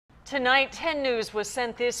Tonight, 10 News was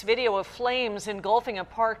sent this video of flames engulfing a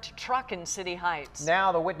parked truck in City Heights.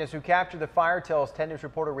 Now the witness who captured the fire tells 10 News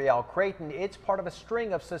reporter Riel Creighton it's part of a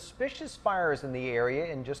string of suspicious fires in the area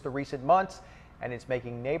in just the recent months, and it's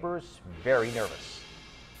making neighbors very nervous.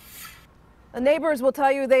 The neighbors will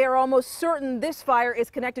tell you they are almost certain this fire is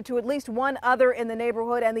connected to at least one other in the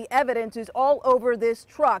neighborhood, and the evidence is all over this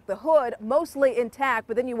truck. The hood mostly intact,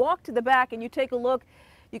 but then you walk to the back and you take a look.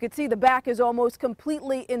 You can see the back is almost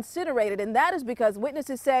completely incinerated, and that is because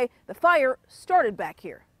witnesses say the fire started back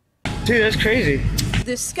here. Dude, that's crazy.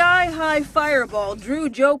 The sky-high fireball drew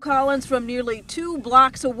Joe Collins from nearly 2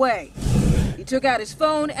 blocks away. He took out his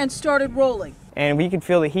phone and started rolling. And we could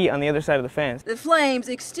feel the heat on the other side of the fence. The flames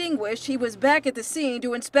extinguished. He was back at the scene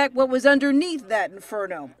to inspect what was underneath that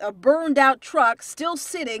inferno. A burned out truck still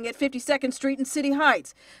sitting at 52nd Street in City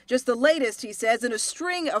Heights. Just the latest, he says, in a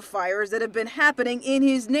string of fires that have been happening in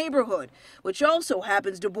his neighborhood, which also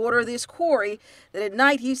happens to border this quarry that at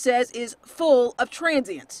night, he says, is full of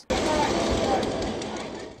transients.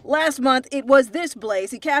 Last month, it was this blaze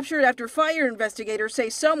he captured after fire investigators say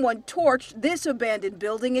someone torched this abandoned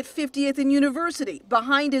building at 50th and University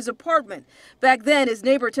behind his apartment. Back then, his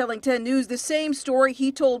neighbor telling 10 News the same story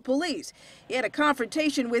he told police. He had a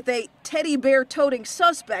confrontation with a teddy bear toting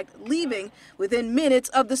suspect, leaving within minutes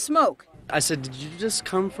of the smoke. I said, "Did you just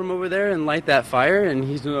come from over there and light that fire?" And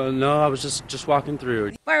he's, "No, I was just walking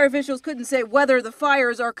through." Fire officials couldn't say whether the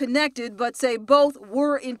fires are connected, but say both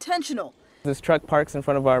were intentional. This truck parks in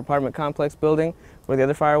front of our apartment complex building where the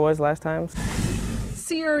other fire was last time.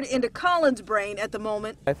 Seared into Collins' brain at the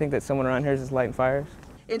moment. I think that someone around here is just lighting fires.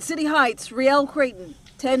 In City Heights, Riel Creighton,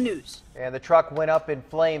 10 News. And the truck went up in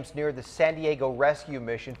flames near the San Diego rescue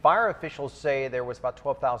mission. Fire officials say there was about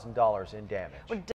 $12,000 in damage.